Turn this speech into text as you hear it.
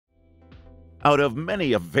Out of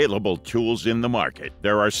many available tools in the market,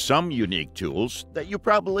 there are some unique tools that you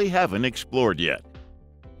probably haven't explored yet.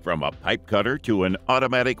 From a pipe cutter to an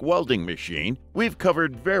automatic welding machine, we've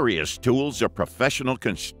covered various tools a professional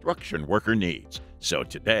construction worker needs. So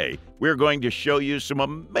today, we're going to show you some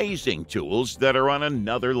amazing tools that are on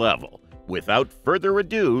another level. Without further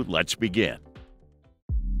ado, let's begin.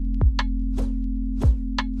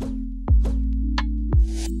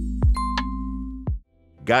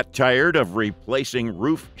 Got tired of replacing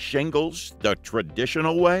roof shingles the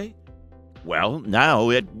traditional way? Well,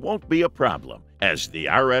 now it won't be a problem, as the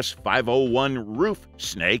RS501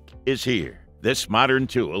 RoofSnake is here. This modern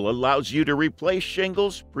tool allows you to replace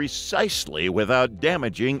shingles precisely without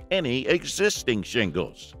damaging any existing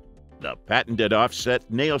shingles. The patented offset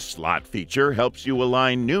nail slot feature helps you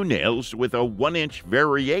align new nails with a 1-inch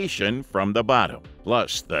variation from the bottom.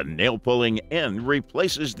 Plus, the nail-pulling end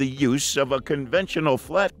replaces the use of a conventional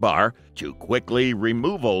flat bar to quickly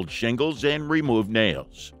remove old shingles and remove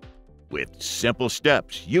nails. With simple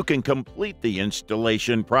steps, you can complete the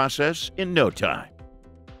installation process in no time.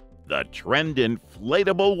 The Trend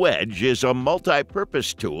Inflatable Wedge is a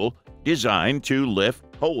multi-purpose tool designed to lift,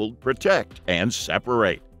 hold, protect, and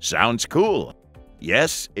separate. Sounds cool?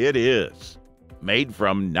 Yes, it is. Made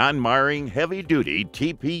from non-marring heavy-duty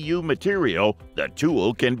TPU material, the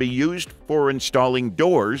tool can be used for installing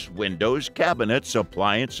doors, windows, cabinets,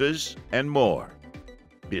 appliances, and more.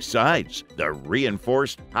 Besides, the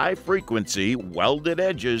reinforced high-frequency welded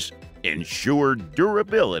edges ensure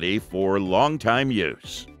durability for long-time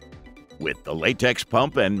use. With the latex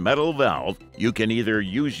pump and metal valve, you can either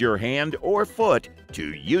use your hand or foot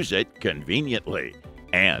to use it conveniently,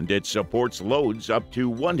 and it supports loads up to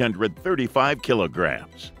 135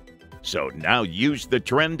 kilograms. So now use the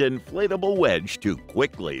Trend Inflatable Wedge to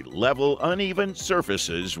quickly level uneven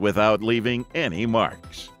surfaces without leaving any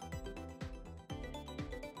marks.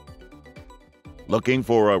 Looking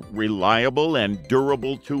for a reliable and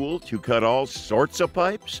durable tool to cut all sorts of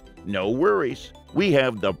pipes? No worries. We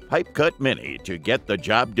have the Pipecut Mini to get the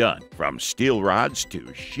job done. From steel rods to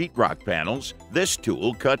sheetrock panels, this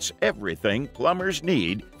tool cuts everything plumbers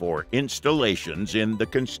need for installations in the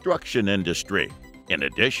construction industry. In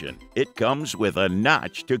addition, it comes with a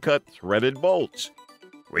notch to cut threaded bolts.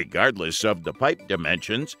 Regardless of the pipe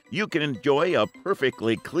dimensions, you can enjoy a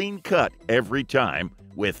perfectly clean cut every time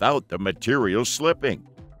without the material slipping.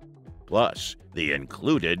 Plus, the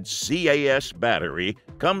included CAS battery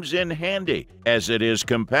comes in handy as it is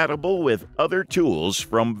compatible with other tools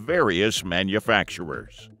from various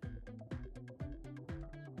manufacturers.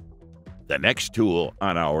 The next tool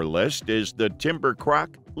on our list is the Timber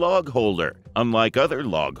Croc log holder. Unlike other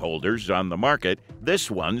log holders on the market,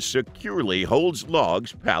 this one securely holds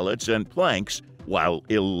logs, pallets, and planks while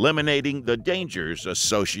eliminating the dangers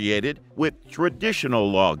associated with traditional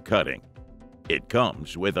log cutting. It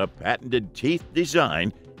comes with a patented teeth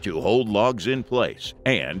design to hold logs in place,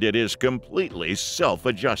 and it is completely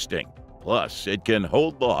self-adjusting. Plus, it can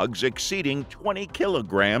hold logs exceeding 20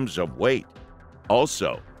 kilograms of weight.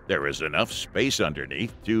 Also, there is enough space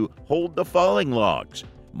underneath to hold the falling logs.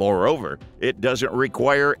 Moreover, it doesn't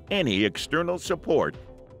require any external support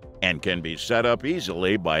and can be set up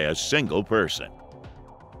easily by a single person.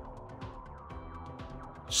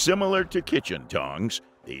 Similar to kitchen tongs,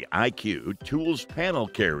 the IQ Tools Panel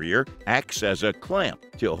Carrier acts as a clamp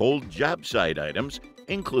to hold job site items,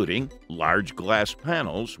 including large glass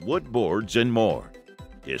panels, wood boards, and more.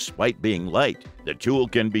 Despite being light, the tool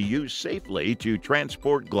can be used safely to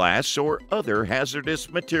transport glass or other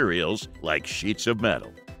hazardous materials like sheets of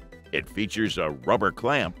metal. It features a rubber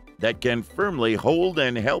clamp that can firmly hold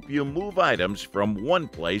and help you move items from one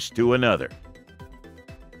place to another.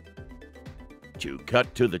 To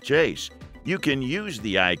cut to the chase, you can use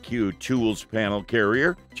the IQ Tools Panel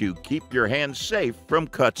Carrier to keep your hands safe from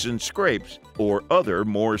cuts and scrapes or other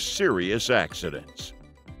more serious accidents.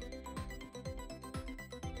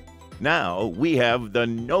 Now we have the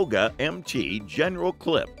NOGA MT General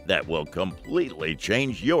Clip that will completely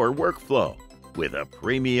change your workflow. With a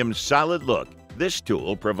premium solid look, this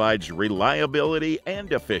tool provides reliability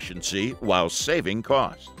and efficiency while saving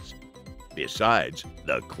costs. Besides,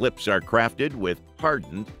 the clips are crafted with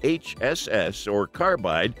hardened HSS or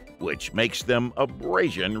carbide, which makes them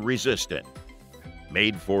abrasion resistant.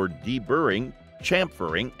 Made for deburring,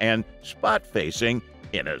 chamfering, and spot facing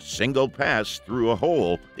in a single pass through a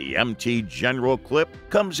hole, the MT General Clip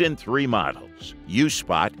comes in 3 models: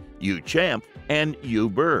 U-Spot, U-Chamf, and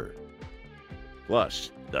U-Burr.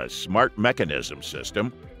 Plus, the smart mechanism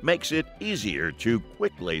system makes it easier to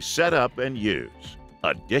quickly set up and use.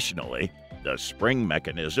 Additionally, The spring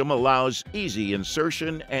mechanism allows easy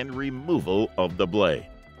insertion and removal of the blade.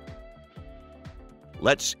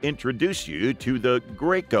 Let's introduce you to the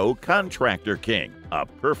Graco Contractor King, a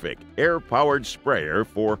perfect air-powered sprayer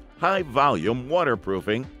for high-volume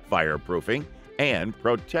waterproofing, fireproofing, and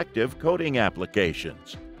protective coating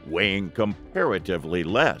applications. Weighing comparatively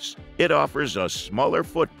less, it offers a smaller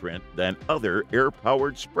footprint than other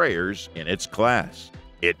air-powered sprayers in its class.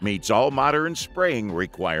 It meets all modern spraying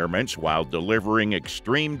requirements while delivering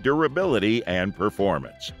extreme durability and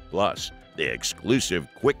performance. Plus, the exclusive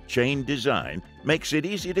quick chain design makes it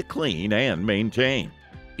easy to clean and maintain.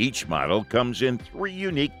 Each model comes in 3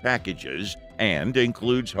 unique packages and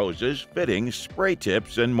includes hoses, fittings, spray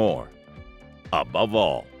tips, and more. Above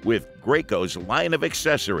all, with Graco's line of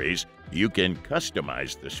accessories, you can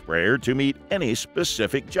customize the sprayer to meet any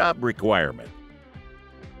specific job requirement.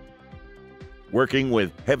 Working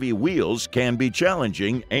with heavy wheels can be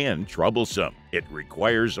challenging and troublesome. It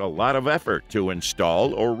requires a lot of effort to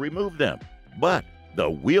install or remove them. But the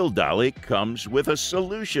Wheel Dolly comes with a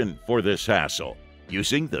solution for this hassle.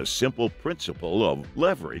 Using the simple principle of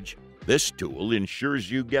leverage, this tool ensures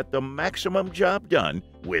you get the maximum job done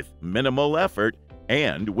with minimal effort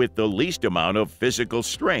and with the least amount of physical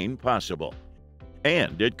strain possible.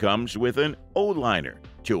 And it comes with an O-liner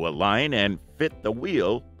to align and fit the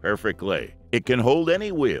wheel perfectly. It can hold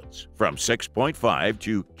any wheels from 6.5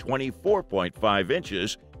 to 24.5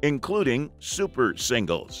 inches, including super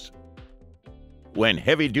singles. When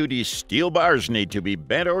heavy-duty steel bars need to be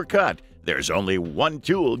bent or cut, there's only one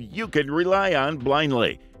tool you can rely on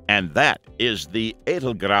blindly, and that is the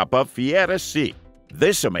Edilgrappa Fiera Cig.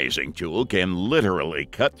 This amazing tool can literally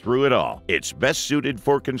cut through it all. It's best suited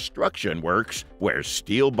for construction works where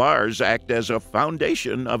steel bars act as a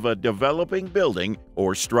foundation of a developing building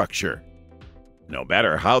or structure. No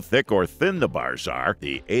matter how thick or thin the bars are,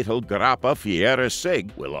 the Edilgrappa Fiera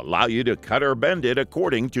Cig will allow you to cut or bend it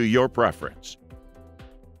according to your preference.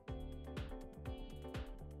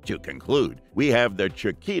 To conclude, we have the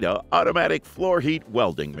Chiquita automatic floor heat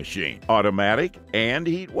welding machine. Automatic and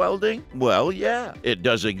heat welding? Well, yeah, it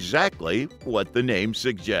does exactly what the name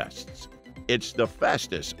suggests. It's the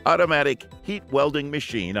fastest automatic heat welding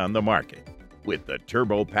machine on the market. With the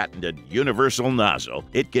turbo-patented universal nozzle,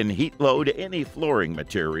 it can heat load any flooring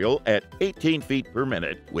material at 18 feet per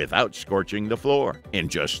minute without scorching the floor in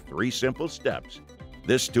just 3 simple steps.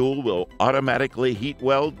 This tool will automatically heat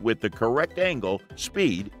weld with the correct angle,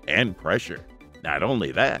 speed, and pressure. Not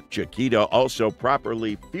only that, Chiquita also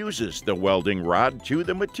properly fuses the welding rod to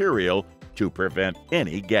the material to prevent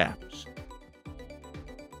any gaps.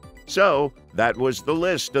 So, that was the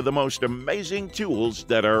list of the most amazing tools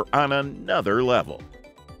that are on another level.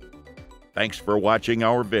 Thanks for watching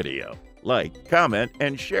our video. Like, comment,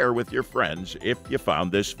 and share with your friends if you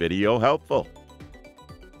found this video helpful.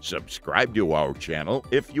 Subscribe to our channel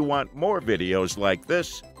if you want more videos like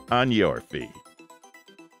this on your feed.